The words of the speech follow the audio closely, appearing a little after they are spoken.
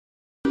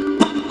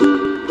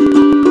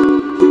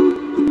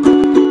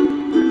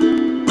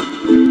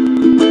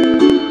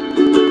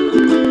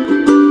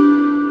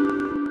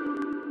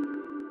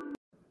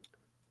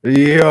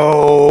Yo,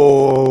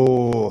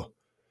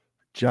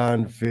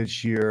 John Fitch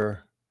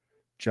here.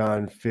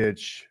 John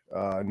Fitch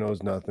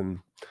knows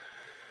nothing.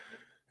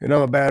 And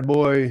I'm a bad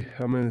boy.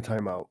 I'm in a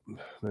timeout.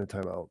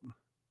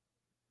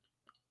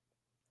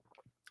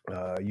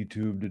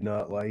 YouTube did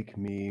not like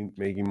me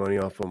making money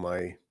off of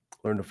my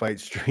Learn to Fight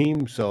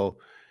stream, so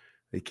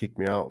they kicked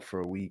me out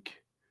for a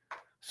week.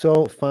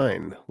 So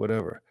fine,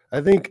 whatever. I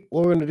think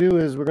what we're gonna do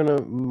is we're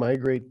gonna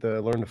migrate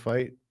the Learn to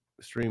Fight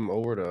stream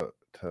over to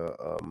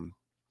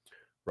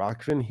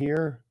Rockfin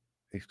here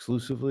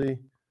exclusively.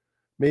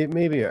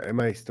 Maybe I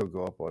might still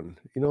go up on.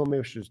 Maybe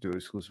I should just do it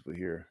exclusively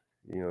here.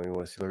 You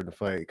want to see Learn to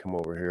Fight? Come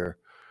over here.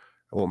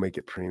 I won't make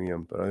it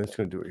premium, but I'm just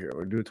gonna do it here.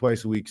 We'll do it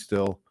twice a week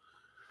still.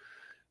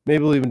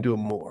 Maybe we'll even do it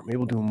more. Maybe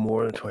we'll do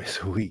more than twice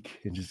a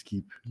week and just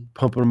keep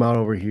pumping them out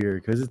over here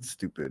because it's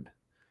stupid.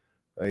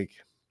 Like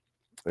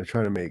they're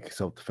trying to make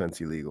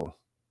self-defense illegal.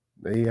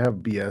 They have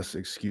BS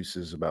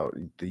excuses about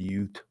the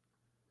youth,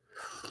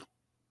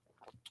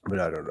 but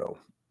I don't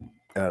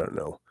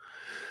know.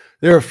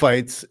 There are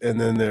fights, and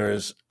then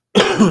there's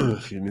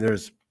excuse me.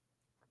 There's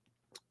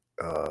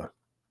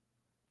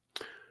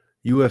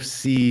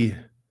UFC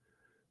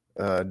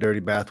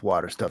dirty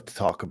bathwater stuff to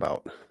talk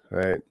about,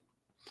 right?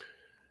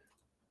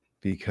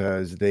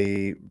 Because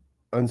they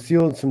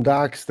unsealed some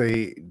docs,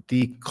 they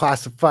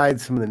declassified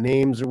some of the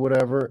names or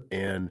whatever,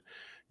 and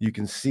you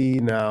can see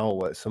now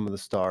what some of the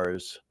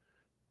stars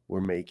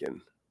were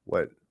making,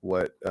 what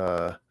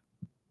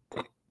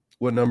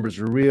numbers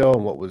were real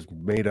and what was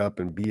made up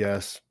and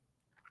BS.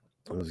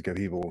 Those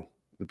people,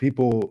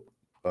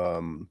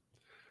 a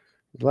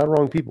lot of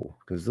wrong people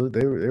because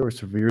they were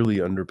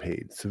severely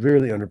underpaid.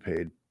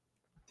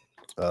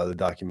 The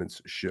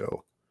documents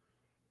show.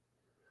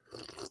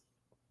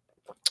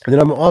 And then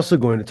I'm also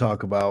going to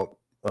talk about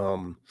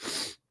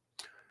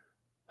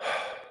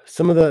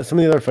some of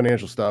the other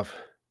financial stuff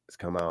that's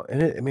come out,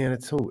 and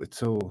it's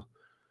so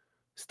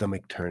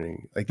stomach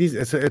turning. Like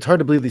it's hard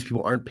to believe these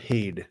people aren't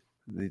paid.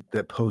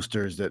 That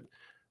posters that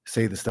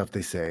say the stuff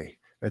they say.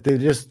 Right? They're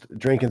just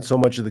drinking so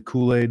much of the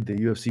Kool-Aid, the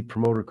UFC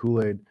promoter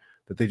Kool-Aid,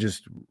 that they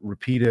just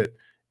repeat it,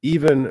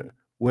 even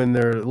when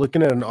they're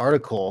looking at an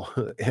article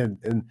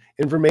and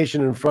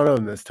information in front of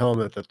them that's telling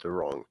them that they're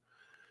wrong.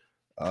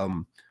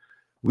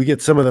 We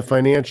get some of the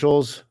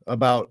financials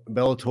about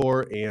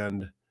Bellator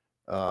and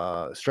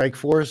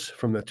Strikeforce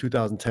from the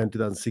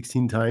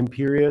 2010-2016 time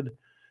period,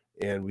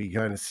 and we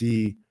kind of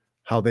see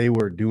how they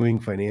were doing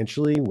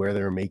financially, where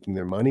they were making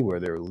their money, where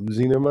they were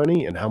losing their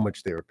money, and how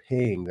much they were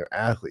paying their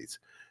athletes.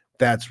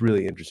 That's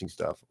really interesting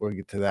stuff. We'll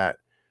get to that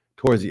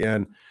towards the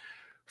end.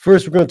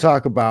 First, we're going to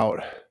talk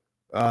about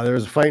there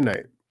was a fight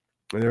night,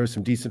 and there were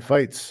some decent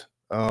fights.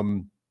 I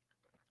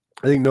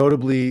think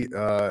notably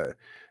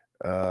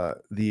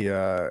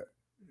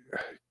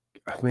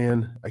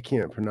man, I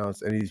can't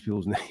pronounce any of these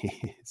people's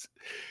names.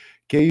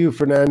 KU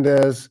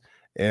Fernandez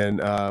and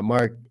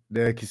Mark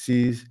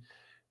Decasis.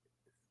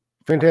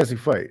 Fantastic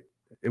fight.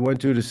 It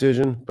went to a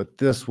decision, but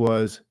this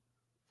was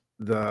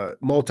the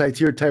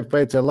multi-tier type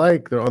fights I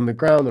like. They're on the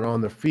ground, they're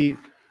on their feet,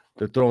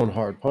 they're throwing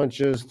hard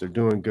punches, they're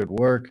doing good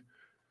work.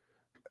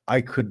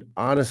 I could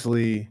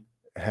honestly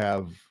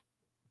have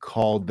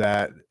called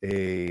that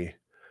a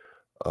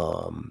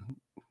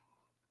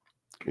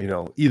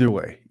either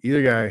way.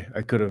 Either guy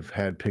I could have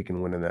had pick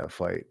and win in that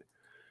fight.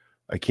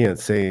 I can't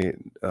say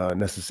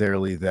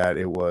necessarily that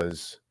it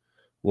was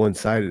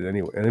one-sided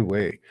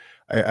anyway.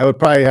 I would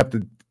probably have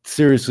to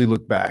seriously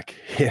look back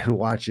and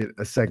watch it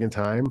a second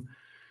time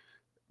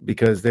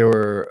because there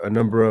were a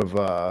number of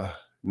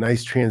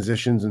nice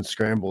transitions and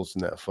scrambles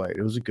in that fight.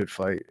 It was a good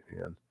fight,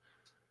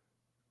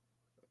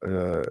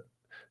 man.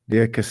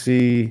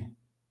 Diakasi,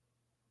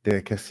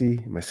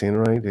 am I saying it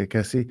right?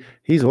 Diakasi,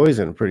 he's always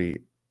in pretty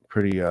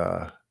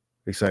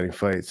exciting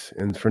fights,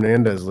 and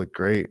Fernandez looked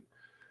great.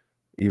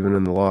 Even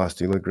in the loss,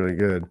 he looked really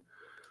good.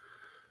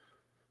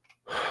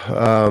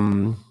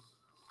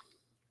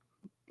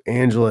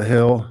 Angela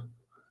Hill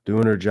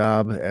doing her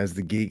job as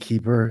the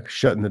gatekeeper,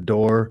 shutting the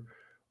door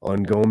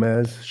on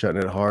Gomez,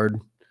 shutting it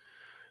hard.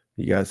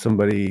 You got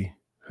somebody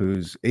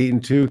who's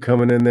 8-2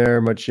 coming in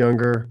there, much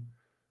younger,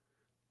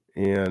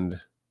 and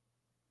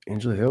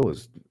Angela Hill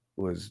was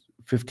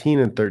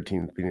 15-13 at the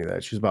beginning of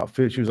that. She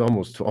was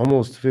almost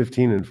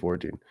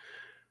 15-14,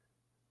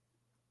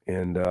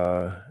 and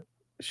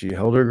she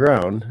held her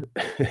ground,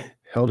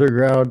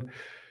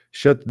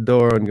 shut the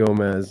door on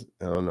Gomez.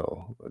 I don't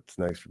know what's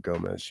next for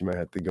Gomez. She might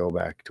have to go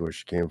back to where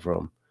she came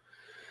from.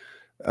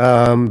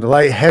 The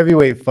light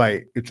heavyweight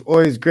fight. It's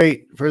always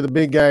great for the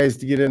big guys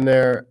to get in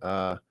there.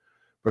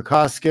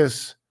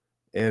 Brakauskas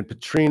and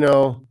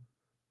Petrino.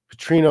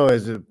 Petrino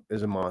is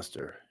a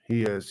monster.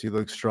 He is. He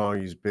looks strong.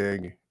 He's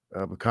big.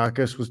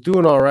 Brakauskas was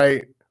doing all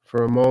right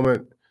for a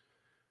moment,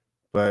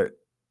 but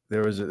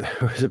there was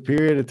a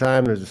period of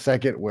time. There's a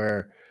second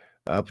where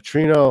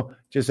Petrino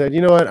just said,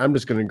 "You know what? I'm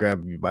just going to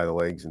grab you by the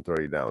legs and throw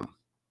you down,"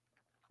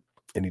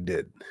 and he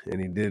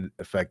did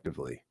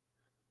effectively.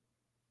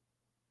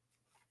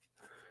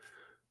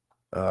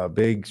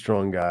 Big,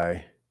 strong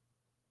guy.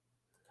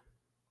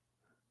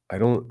 I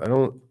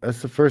don't.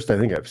 That's the first I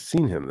think I've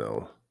seen him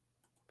though.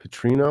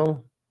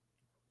 Petrino.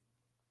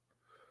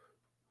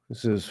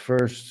 This is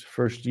his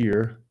first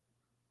year.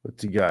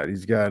 What's he got?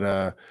 He's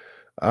got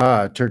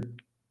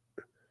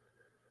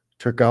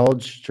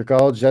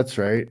Turkalj. That's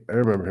right. I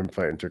remember him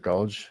fighting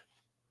Turkalj.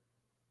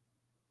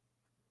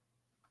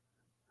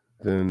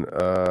 Then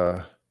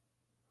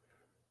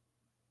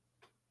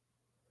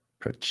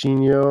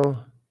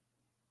Pacino.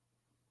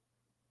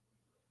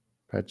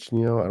 I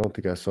don't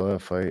think I saw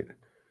that fight.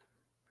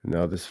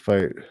 Now this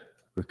fight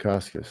with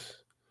Koskas.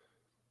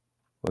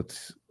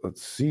 Let's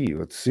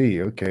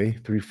see. Okay,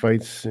 3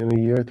 fights in a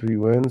year, 3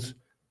 wins.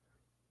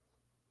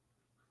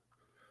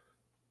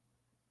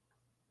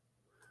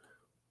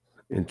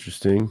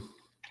 Interesting.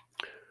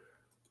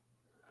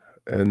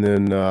 And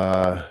then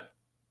the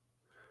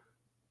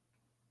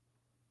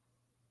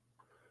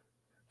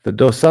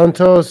Dos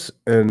Santos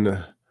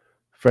and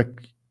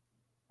Fakretinov.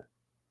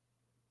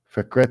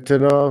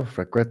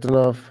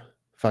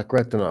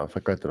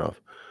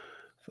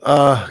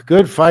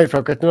 Good fight.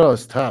 Fakretinov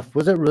is tough.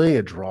 Was it really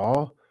a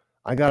draw?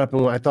 I got up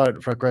and I thought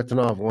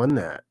Fakretinov won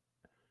that.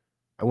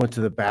 I went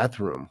to the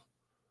bathroom.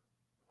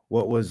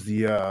 What was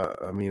the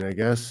I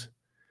guess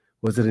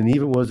was it an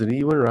even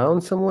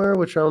round somewhere?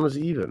 Which round was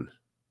even?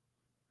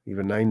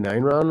 Even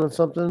 9-9 round or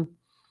something?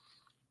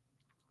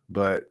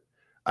 But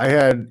I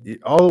had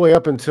all the way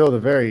up until the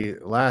very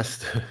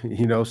last,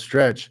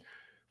 stretch.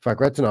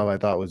 Fakretinov I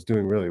thought was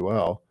doing really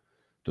well.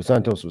 Dos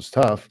Santos was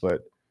tough,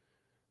 but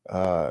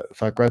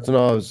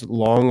Fakretinov's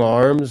long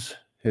arms,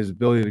 his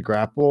ability to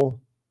grapple,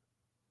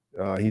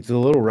 he's a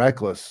little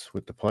reckless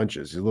with the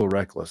punches. He's a little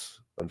reckless,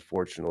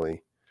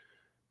 unfortunately,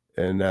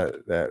 and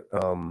that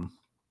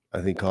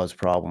I think caused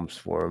problems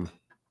for him.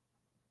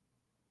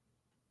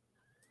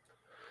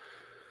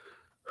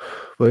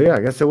 But yeah,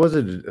 I guess it was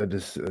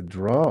a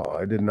draw.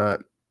 I did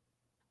not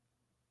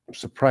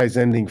surprise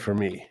ending for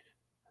me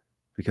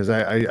because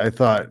I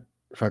thought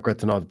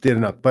Fakretinov did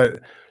enough,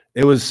 but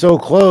it was so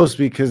close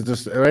because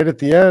just right at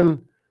the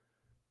end,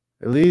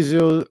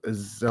 Elizeu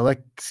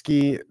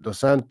Zaleski Dos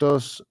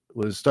Santos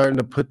was starting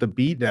to put the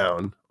beat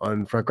down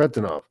on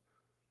Fakretinov.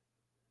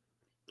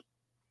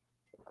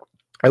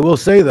 I will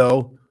say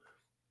though,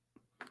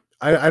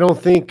 I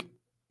don't think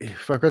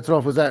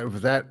Fakretinov was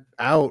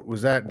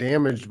that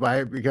damaged by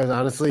it because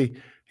honestly,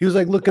 he was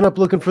like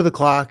looking for the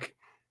clock.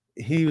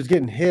 He was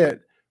getting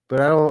hit,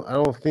 but I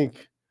don't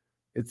think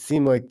it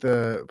seemed like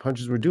the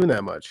punches were doing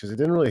that much because it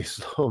didn't really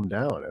slow him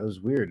down. It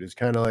was weird. It's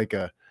kind of like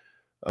a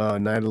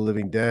Night of the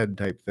Living Dead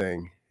type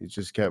thing. He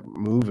just kept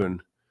moving.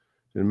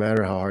 Didn't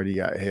matter how hard he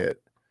got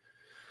hit.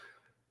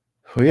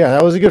 Well, yeah,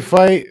 that was a good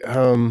fight. I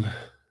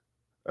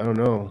don't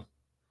know.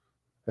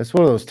 That's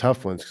one of those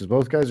tough ones because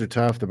both guys are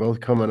tough. They're both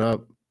coming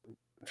up,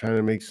 trying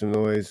to make some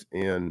noise.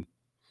 And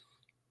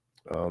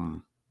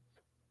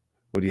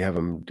what do you have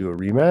them do a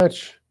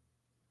rematch?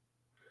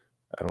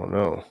 I don't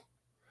know.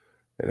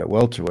 And at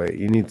welterweight,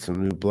 you need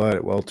some new blood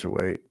at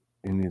welterweight.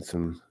 You need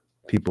some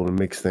people to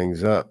mix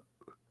things up.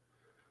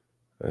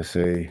 I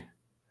say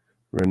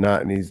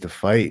Renat needs to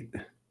fight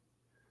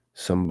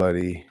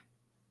somebody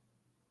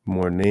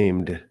more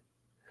named,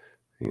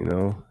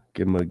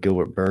 give him a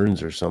Gilbert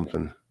Burns or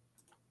something.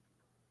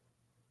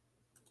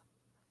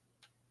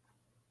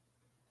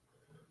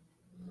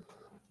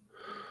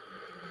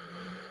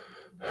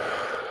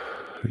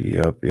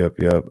 Yep.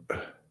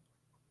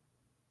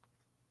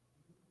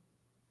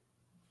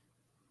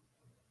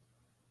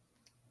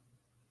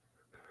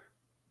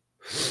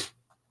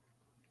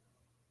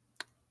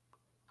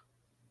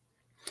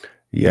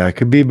 Yeah, it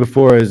could be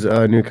before his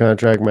new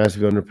contract,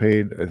 massively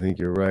underpaid. I think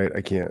you're right.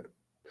 I can't.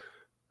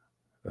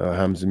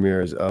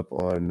 Hamzamir is up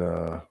on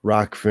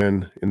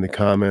Rockfin in the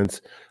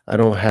comments. I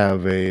don't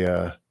have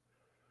a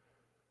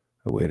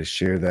way to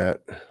share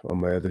that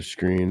on my other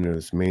screen or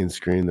this main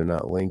screen. They're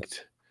not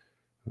linked.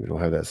 We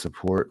don't have that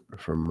support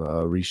from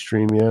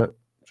Restream yet,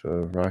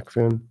 so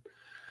Rockfin.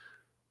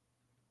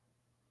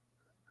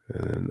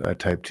 And I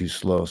type too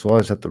slow, so I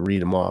just have to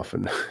read them off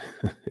and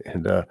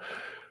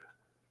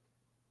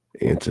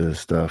answer the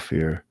stuff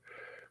here.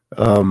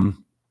 Yeah,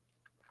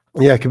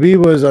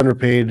 Khabib was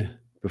underpaid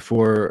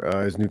before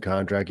his new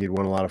contract. He'd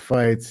won a lot of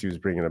fights. He was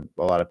bringing a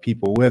lot of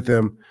people with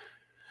him.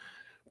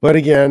 But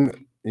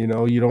again, you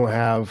don't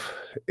have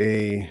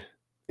a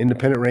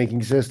independent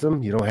ranking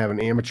system. You don't have an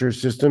amateur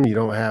system. You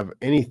don't have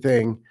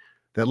anything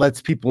that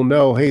lets people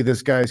know, hey,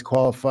 this guy's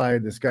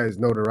qualified. This guy's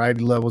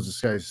notoriety levels. This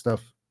guy's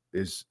stuff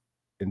is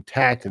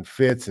intact and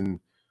fits, and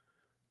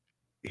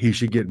he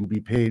should be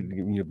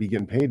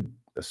getting paid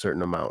a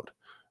certain amount,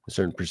 a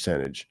certain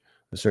percentage,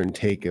 a certain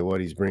take of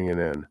what he's bringing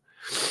in.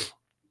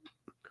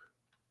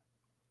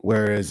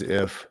 Whereas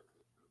if,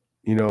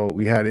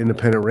 we had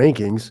independent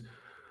rankings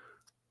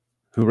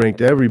who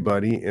ranked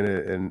everybody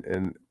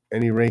and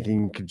any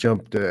ranking could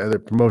jump to other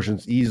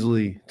promotions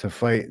easily to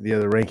fight the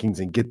other rankings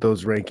and get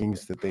those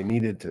rankings that they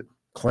needed to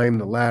climb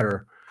the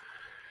ladder,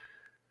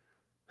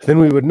 then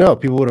we would know.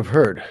 People would have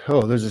heard,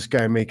 oh, there's this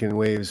guy making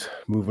waves,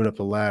 moving up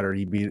the ladder.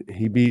 He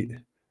beat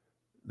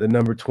the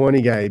number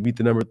 20 guy. He beat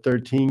the number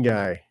 13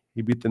 guy.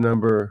 He beat the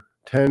number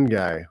 10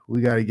 guy.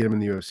 We got to get him in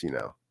the UFC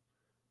now.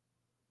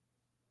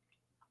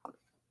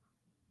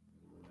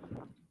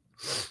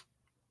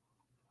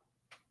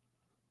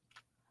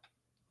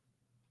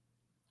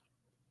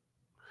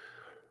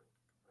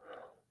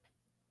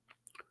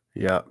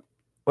 Yeah.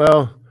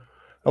 Well,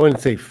 I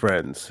wouldn't say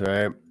friends,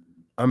 right?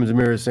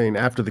 Zamir is saying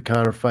after the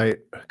Conor fight,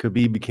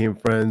 Khabib became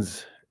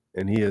friends,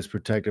 and he is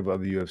protective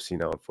of the UFC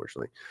now,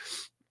 unfortunately.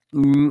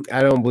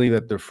 I don't believe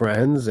that they're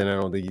friends, and I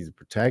don't think he's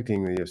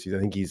protecting the UFC. I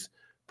think he's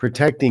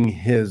protecting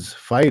his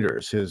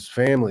fighters, his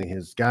family,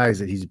 his guys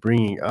that he's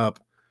bringing up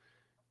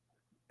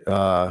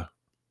to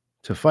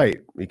fight,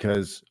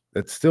 because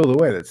that's still the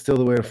way. That's still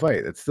the way to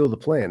fight. That's still the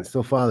plan. It's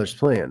still Father's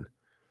plan.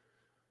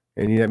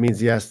 And that means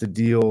he has to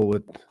deal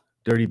with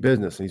dirty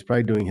business, and he's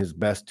probably doing his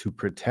best to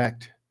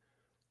protect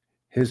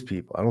his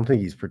people. I don't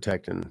think he's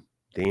protecting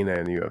Dana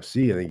and the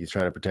UFC. I think he's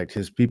trying to protect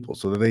his people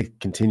so that they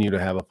continue to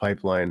have a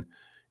pipeline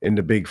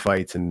into big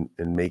fights and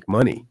make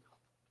money.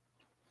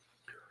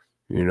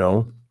 You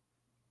know,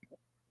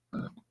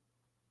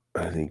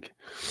 I think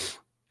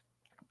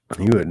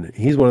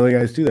he's one of the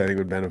guys too that I think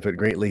would benefit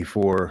greatly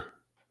for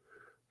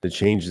the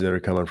changes that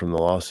are coming from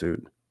the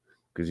lawsuit,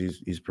 because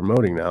he's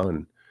promoting now,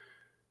 and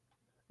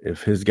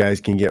if his guys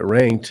can get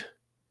ranked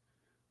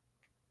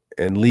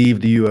and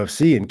leave the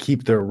UFC and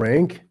keep their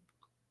rank,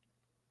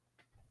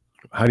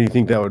 how do you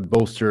think that would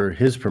bolster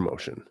his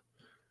promotion?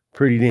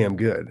 Pretty damn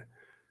good.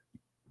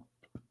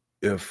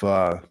 If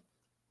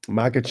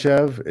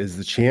Makachev is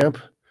the champ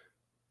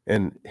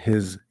and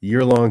his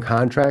year-long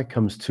contract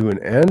comes to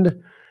an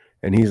end,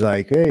 and he's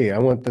like, hey, I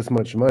want this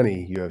much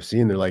money,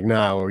 UFC, and they're like,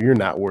 nah, well, you're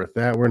not worth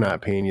that. We're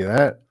not paying you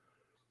that.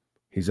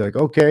 He's like,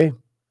 okay,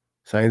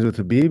 signs with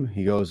Khabib.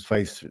 He goes,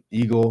 fights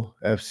Eagle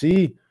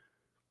FC.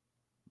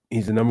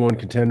 He's the number one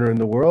contender in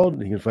the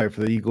world. He can fight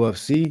for the Eagle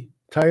FC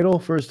title,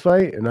 first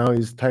fight, and now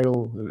he's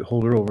title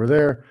holder over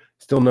there.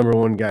 Still number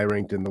one guy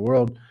ranked in the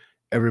world.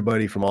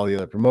 Everybody from all the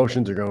other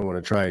promotions are going to want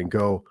to try and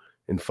go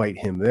and fight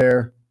him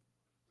there.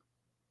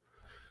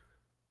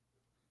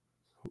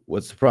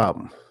 What's the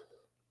problem?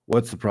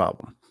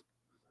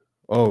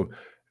 Oh,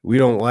 we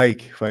don't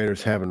like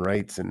fighters having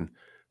rights and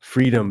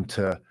freedom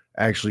to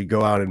actually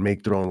go out and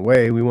make their own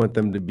way. We want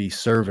them to be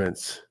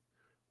servants.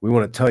 We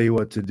want to tell you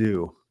what to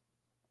do.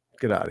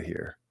 Get out of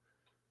here.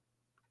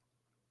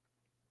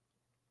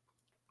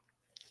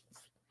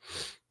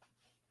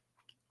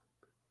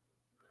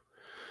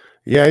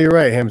 Yeah, you're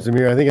right,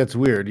 Hamzamir. I think that's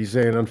weird. He's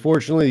saying,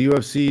 unfortunately, the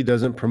UFC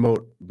doesn't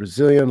promote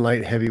Brazilian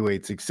light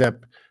heavyweights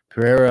except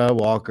Pereira,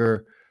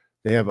 Walker.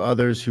 They have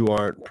others who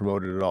aren't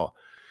promoted at all.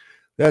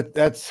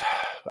 That's,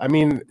 I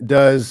mean,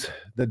 does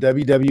the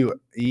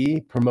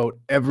WWE promote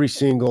every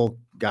single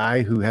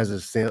guy who has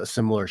a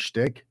similar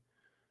shtick?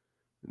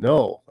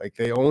 No, like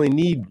they only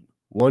need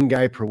one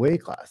guy per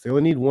weight class. They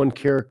only need one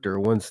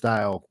character, one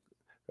style.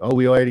 Oh,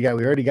 we already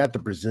got the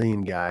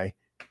Brazilian guy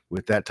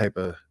with that type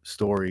of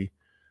story.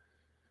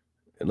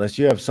 Unless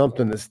you have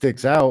something that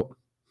sticks out,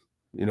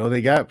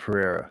 they got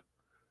Pereira.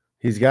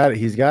 He's got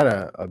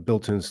a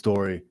built-in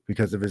story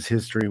because of his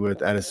history with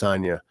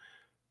Adesanya.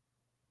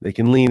 They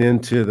can lean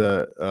into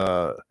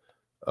the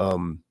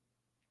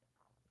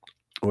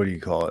what do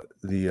you call it?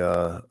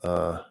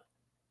 The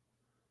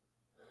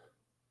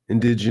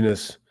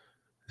indigenous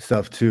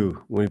stuff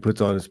too, when he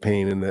puts on his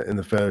paint and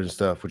the feathers and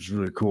stuff, which is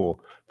really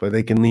cool. But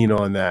they can lean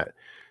on that.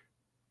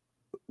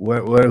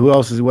 Who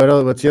else is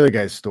what's the other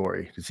guy's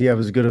story? Does he have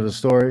as good of a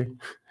story?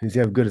 Does he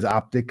have good as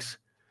optics?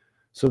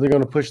 So they're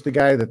going to push the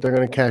guy that they're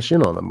going to cash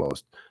in on the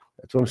most.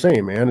 That's what I'm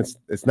saying, man.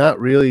 It's not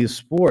really a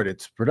sport,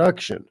 it's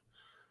production.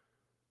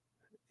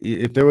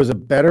 If there was a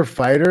better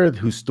fighter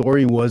whose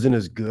story wasn't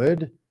as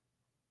good,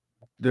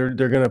 they're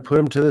going to put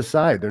him to the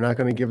side. They're not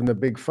going to give him the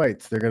big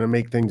fights. They're going to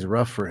make things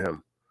rough for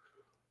him.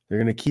 They're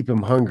going to keep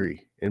him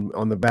hungry and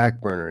on the back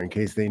burner in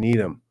case they need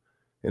him.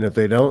 And if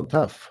they don't,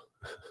 tough.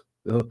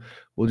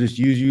 We'll just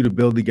use you to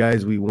build the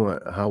guys we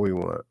want, how we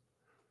want.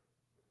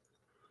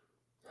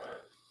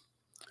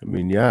 I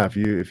mean, yeah, if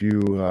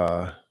you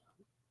are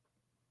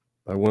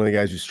one of the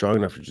guys who's strong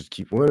enough to just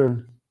keep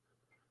winning,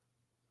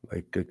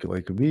 like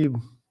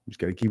Khabib, just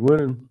got to keep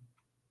winning.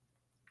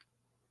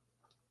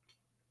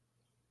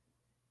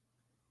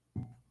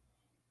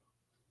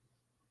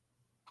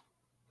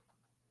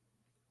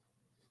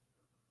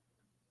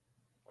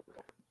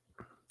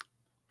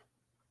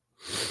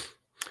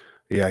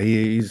 Yeah,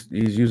 he's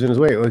using his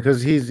weight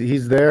because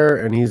he's there,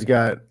 and he's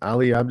got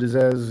Ali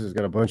Abdelaziz. He's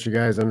got a bunch of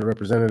guys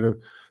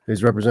underrepresented.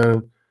 He's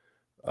represented.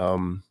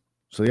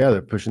 So yeah,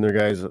 they're pushing their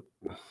guys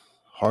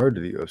hard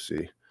to the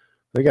UFC.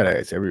 They got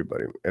guys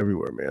everybody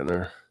everywhere, man.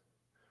 They're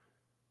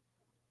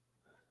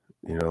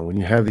when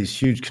you have these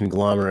huge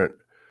conglomerate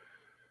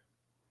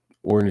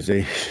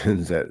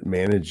organizations that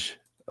manage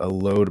a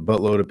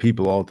buttload of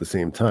people all at the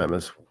same time.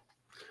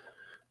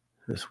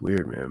 That's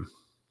weird, man.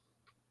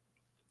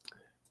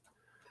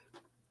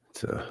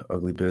 It's a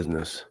ugly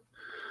business.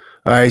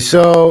 All right,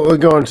 so we're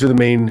going to the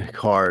main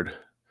card.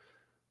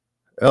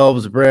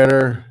 Elves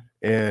Branner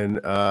and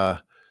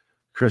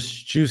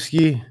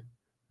Krzyzewski,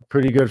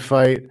 pretty good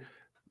fight.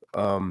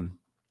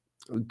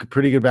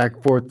 pretty good back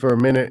and forth for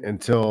a minute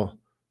until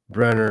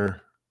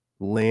Brenner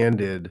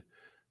landed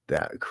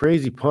that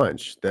crazy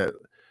punch that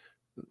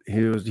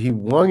he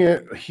wung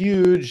it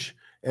huge,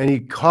 and he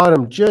caught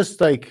him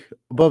just like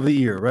above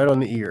the ear, right on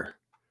the ear.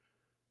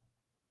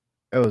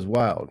 It was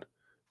wild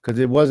because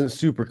it wasn't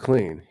super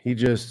clean. He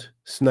just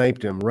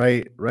sniped him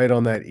right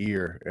on that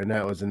ear, and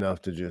that was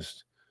enough to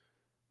just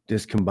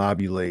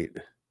discombobulate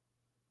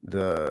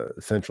the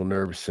central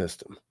nervous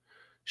system,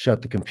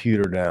 shut the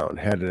computer down,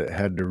 had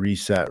to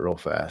reset real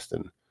fast.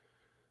 And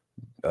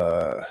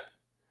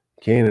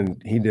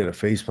Kanan, he did a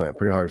faceplant,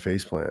 pretty hard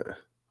faceplant.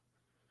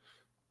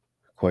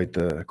 Quite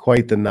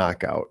the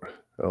knockout.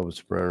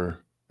 Elvis Brenner.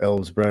 I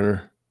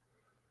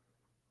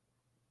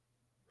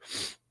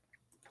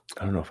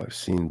don't know if I've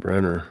seen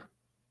Brenner.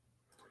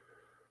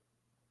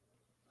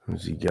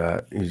 What's he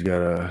got? He's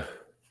got a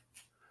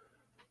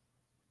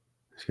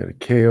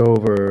KO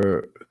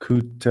over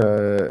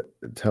Kutaladze.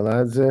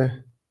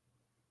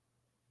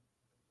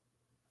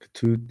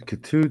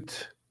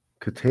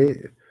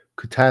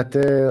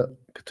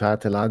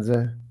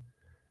 Kutateladze.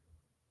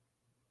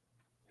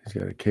 He's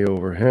got a KO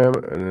over him,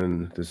 and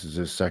then this is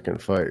his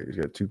second fight. He's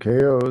got 2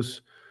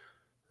 KOs.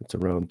 That's a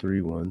round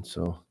 3 one.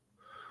 So,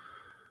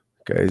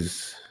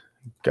 guy's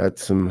got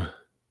some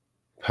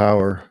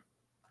power.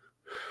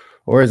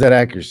 Or is that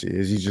accuracy?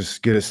 Is he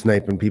just good at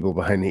sniping people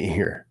behind the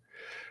ear?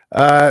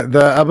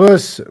 The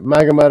Abus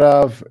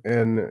Magomedov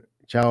and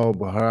Chao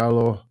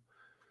Buharalo.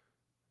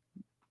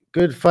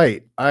 Good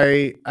fight.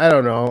 I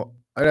don't know.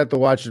 I'd have to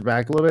watch it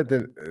back a little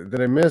bit.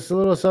 Did I miss a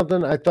little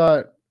something? I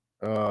thought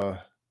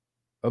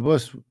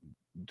Abus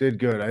did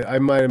good. I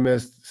might have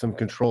missed some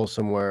control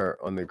somewhere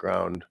on the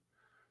ground.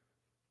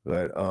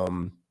 But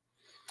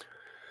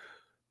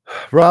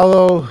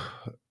Rallo,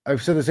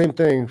 I've said the same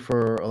thing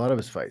for a lot of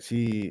his fights.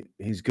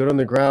 He's good on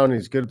the ground.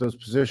 He's good at those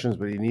positions,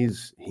 but he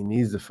needs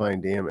to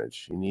find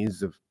damage. He needs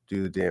to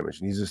do the damage.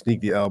 He needs to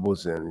sneak the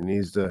elbows in. He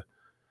needs to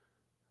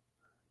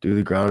do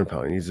the ground and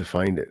pound. He needs to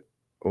find it.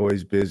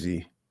 Always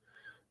busy.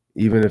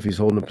 Even if he's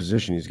holding a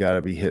position, he's got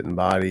to be hitting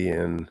body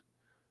and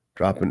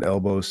dropping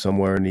elbows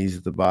somewhere, knees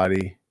at the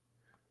body.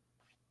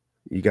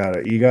 You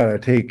gotta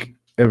take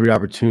every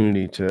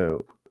opportunity to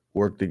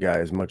work the guy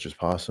as much as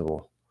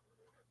possible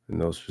in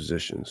those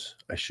positions.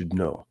 I should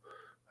know.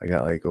 I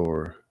got like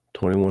over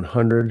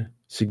 2,100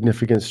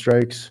 significant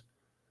strikes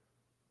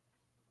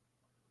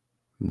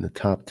in the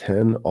top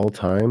 10 all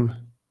time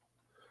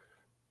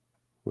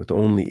with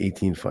only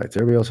 18 fights.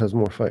 Everybody else has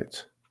more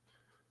fights.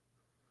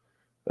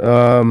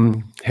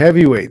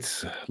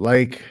 Heavyweights,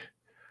 like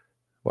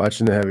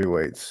watching the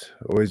heavyweights,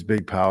 always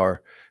big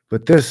power.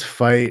 But this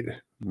fight,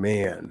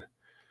 man,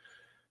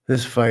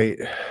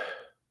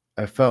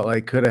 I felt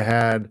like could have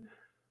had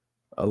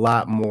a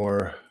lot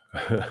more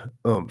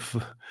oomph.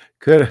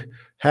 Could have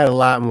had a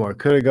lot more.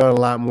 Could have gone a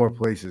lot more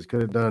places.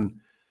 Could have done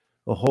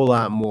a whole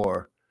lot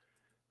more.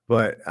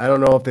 But I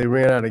don't know if they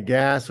ran out of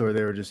gas or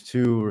they were just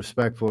too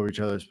respectful of each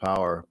other's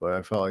power. But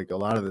I felt like a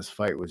lot of this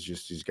fight was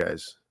just these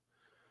guys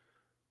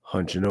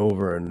hunching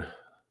over and,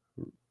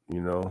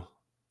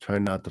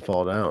 trying not to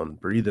fall down,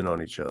 breathing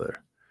on each other.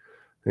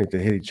 I think they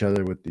hit each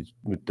other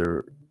with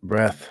their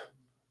breath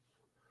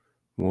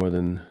more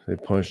than they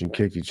punched and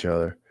kicked each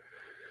other.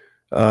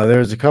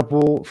 There's a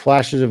couple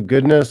flashes of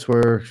goodness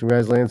where some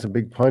guys land some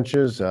big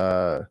punches.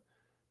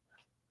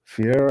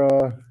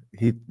 Fiera,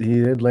 he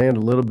did land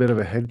a little bit of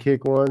a head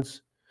kick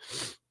once,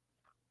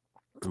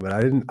 but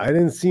I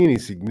didn't see any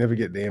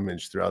significant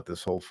damage throughout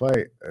this whole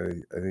fight.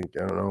 I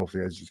don't know if the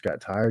guys just got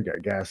tired,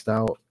 got gassed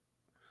out.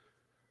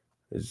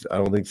 I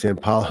don't think San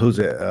Paulo's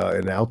at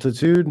an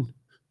altitude.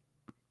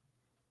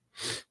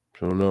 I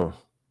don't know.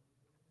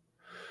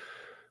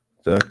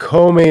 The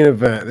co-main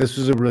event. This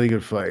was a really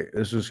good fight.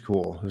 This was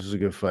cool. This was a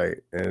good fight,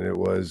 and it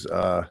was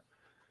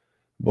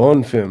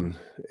Bonfim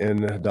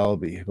and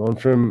Dalby.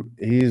 Bonfim,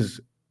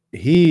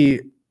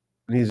 he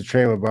needs to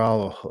train with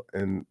Bravo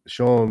and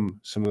show him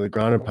some of the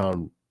ground and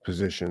pound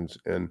positions,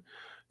 and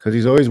because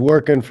he's always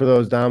working for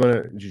those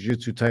dominant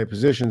jiu-jitsu type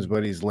positions,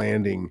 but he's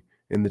landing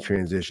in the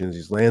transitions.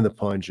 He's landing the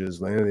punches,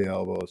 landing the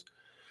elbows.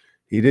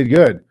 He did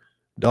good.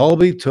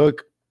 Dalby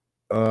took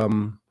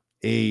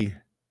a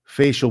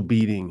facial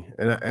beating,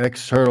 an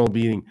external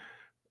beating.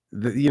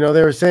 They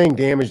were saying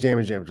damage,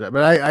 but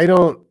I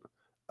don't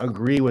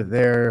agree with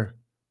their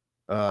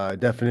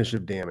definition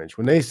of damage.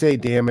 When they say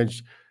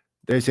damage,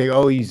 they say,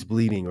 "Oh, he's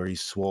bleeding or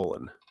he's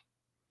swollen."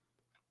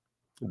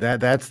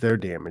 That's their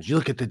damage. You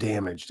look at the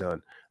damage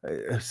done.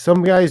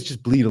 Some guys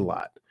just bleed a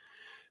lot.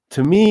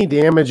 To me,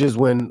 damage is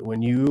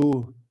when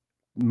you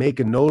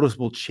make a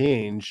noticeable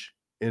change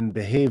in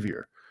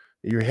behavior.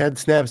 Your head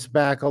snaps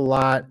back a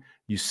lot.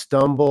 You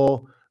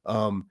stumble.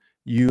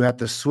 You have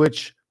to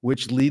switch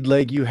which lead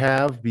leg you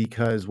have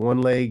because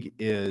one leg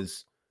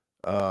is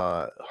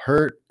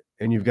hurt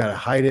and you've got to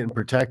hide it and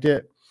protect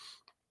it.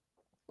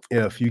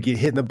 If you get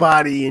hit in the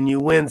body and you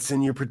wince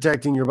and you're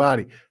protecting your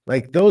body,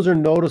 like those are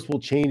noticeable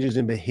changes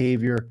in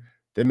behavior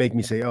that make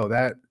me say, "Oh,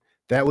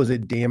 that was a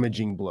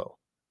damaging blow.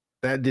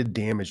 That did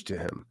damage to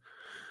him."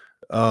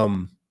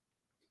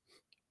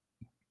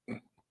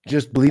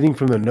 just bleeding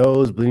from the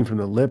nose, bleeding from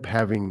the lip,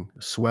 having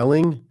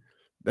swelling,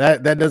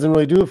 that doesn't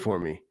really do it for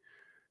me.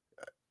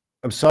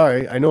 I'm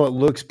sorry. I know it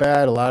looks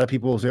bad. A lot of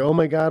people will say, "Oh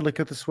my god, look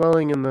at the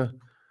swelling and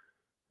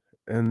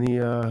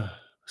the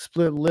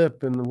split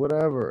lip and the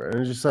whatever."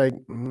 And it's just like,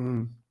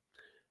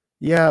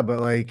 yeah, but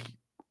like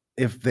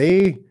if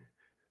they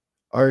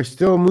are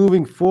still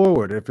moving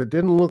forward, if it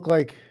didn't look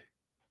like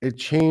it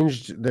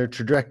changed their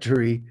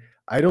trajectory,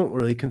 I don't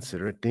really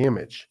consider it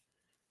damage.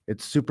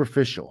 It's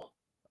superficial.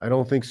 I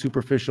don't think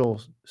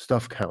superficial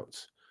stuff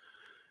counts.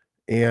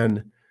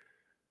 And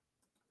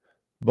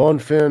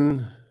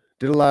Bonfin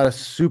did a lot of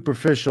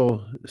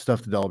superficial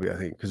stuff to Dalby, I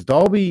think, because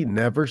Dalby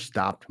never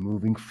stopped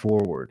moving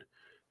forward.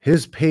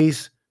 His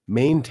pace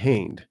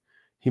maintained.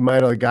 He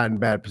might have gotten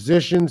bad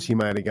positions. He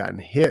might have gotten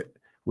hit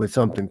with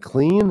something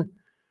clean.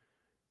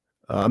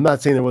 I'm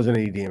not saying there wasn't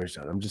any damage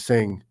done. I'm just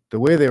saying the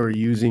way they were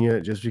using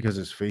it, just because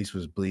his face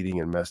was bleeding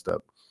and messed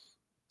up,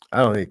 I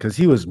don't think, because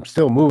he was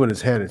still moving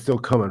his head and still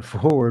coming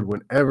forward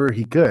whenever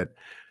he could.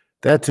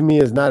 That to me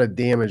is not a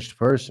damaged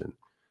person,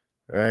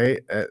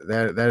 right?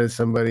 That is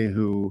somebody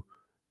who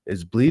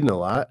is bleeding a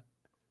lot.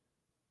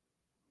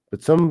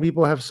 But some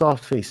people have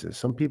soft faces.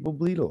 Some people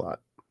bleed a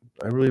lot.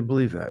 I really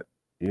believe that.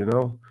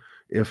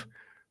 If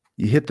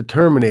you hit the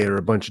Terminator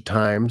a bunch of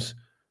times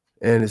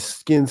and his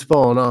skin's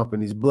falling off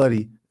and he's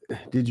bloody,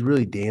 did you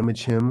really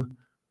damage him?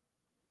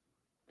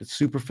 It's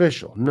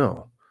superficial.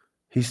 No,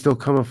 he's still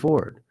coming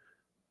forward.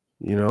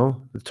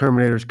 The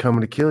Terminator's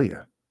coming to kill you.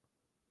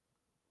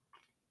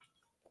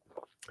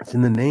 It's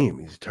in the name.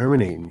 He's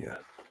terminating you.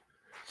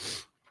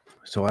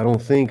 So I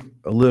don't think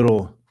a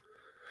little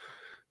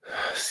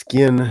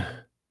skin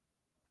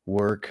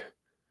work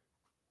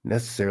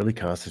necessarily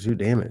constitute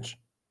damage.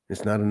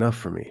 It's not enough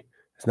for me.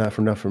 It's not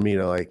enough for me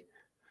to like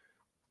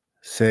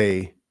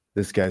say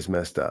this guy's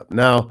messed up.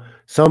 Now,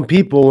 some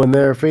people, when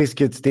their face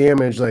gets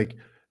damaged, like,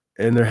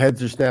 and their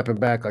heads are snapping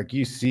back, like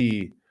you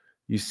see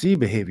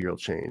behavioral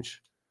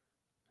change.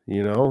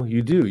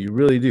 You do, you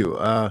really do.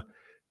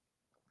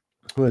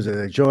 Who is it?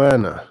 Like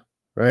Joanna,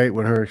 right?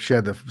 When she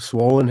had the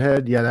swollen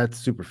head, yeah, that's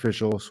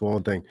superficial,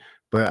 swollen thing.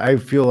 But I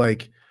feel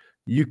like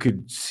you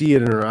could see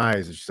it in her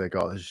eyes. And she's like,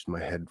 "Oh, this is my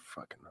head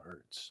fucking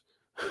hurts."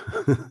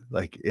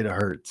 Like it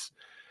hurts.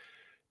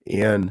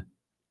 And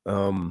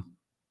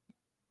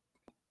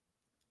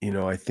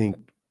I think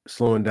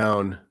slowing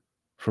down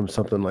from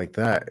something like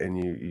that, and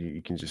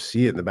you can just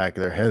see it in the back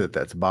of their head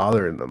that's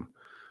bothering them.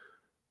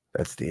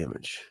 That's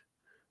damage.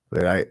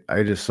 But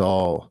I just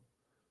saw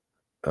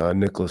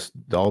Nicholas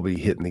Dalby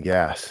hitting the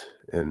gas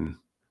and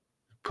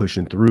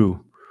pushing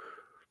through.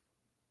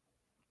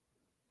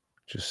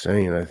 Just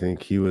saying, I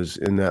think he was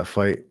in that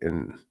fight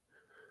and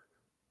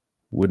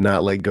would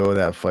not let go of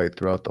that fight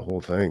throughout the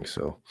whole thing.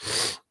 So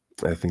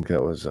I think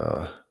that was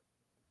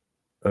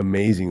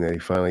amazing that he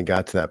finally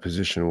got to that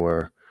position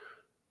where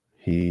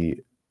he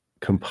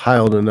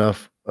compiled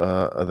enough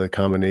of the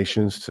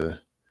combinations to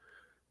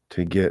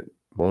get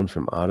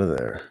Bonfim out of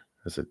there.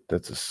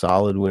 That's a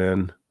solid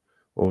win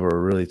over a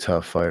really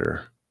tough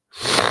fighter.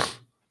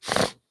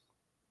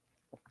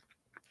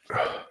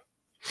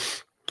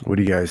 What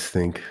do you guys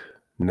think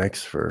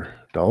next for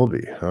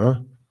Dalby,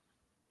 huh?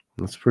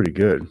 That's pretty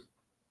good.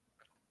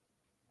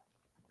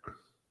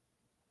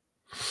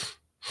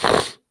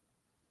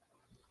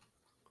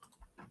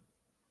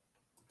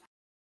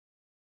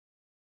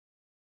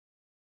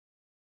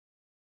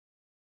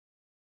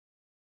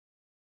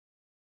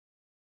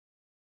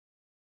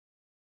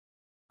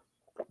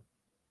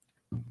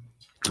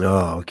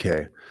 Oh,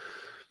 okay.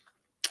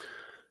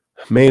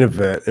 Main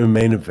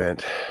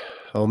event.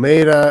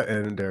 Almeida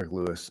and Derek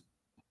Lewis.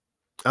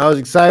 I was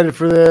excited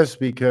for this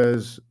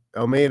because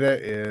Almeida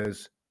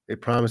is a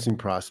promising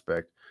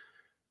prospect.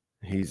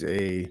 He's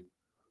a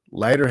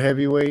lighter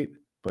heavyweight,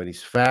 but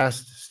he's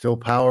fast, still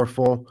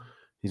powerful.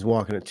 He's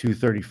walking at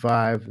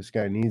 235. This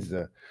guy needs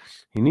to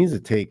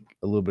take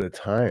a little bit of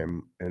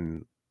time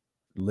and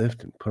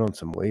lift and put on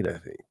some weight, I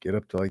think. Get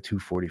up to like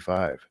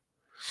 245.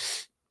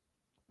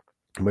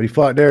 But he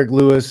fought Derek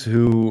Lewis,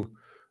 who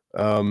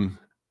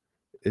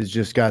has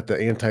just got the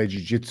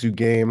anti-jiu-jitsu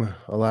game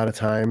a lot of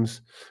times,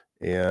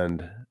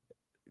 and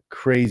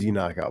crazy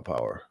knockout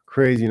power.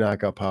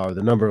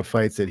 The number of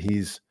fights that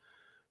he's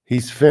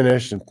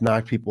finished and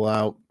knocked people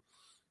out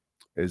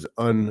is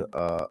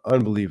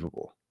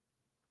unbelievable.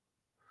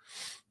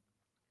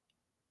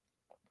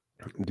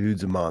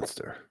 Dude's a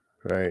monster,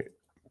 right?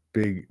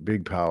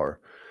 Big power.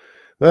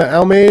 But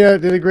Almeida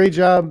did a great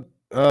job.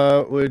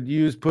 Would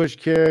use push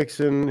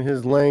kicks and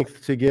his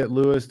length to get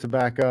Lewis to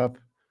back up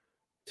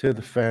to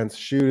the fence,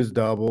 shoot his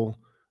double.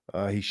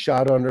 He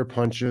shot under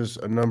punches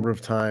a number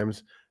of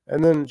times,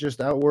 and then just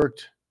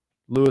outworked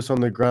Lewis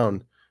on the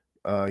ground,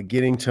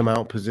 getting to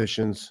mount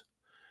positions.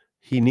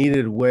 He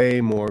needed way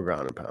more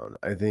ground and pound.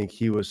 I think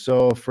he was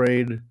so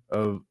afraid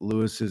of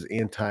Lewis's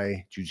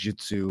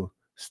anti-jiu-jitsu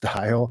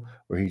style,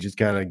 where he just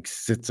kind of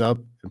sits up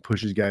and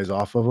pushes guys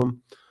off of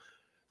him.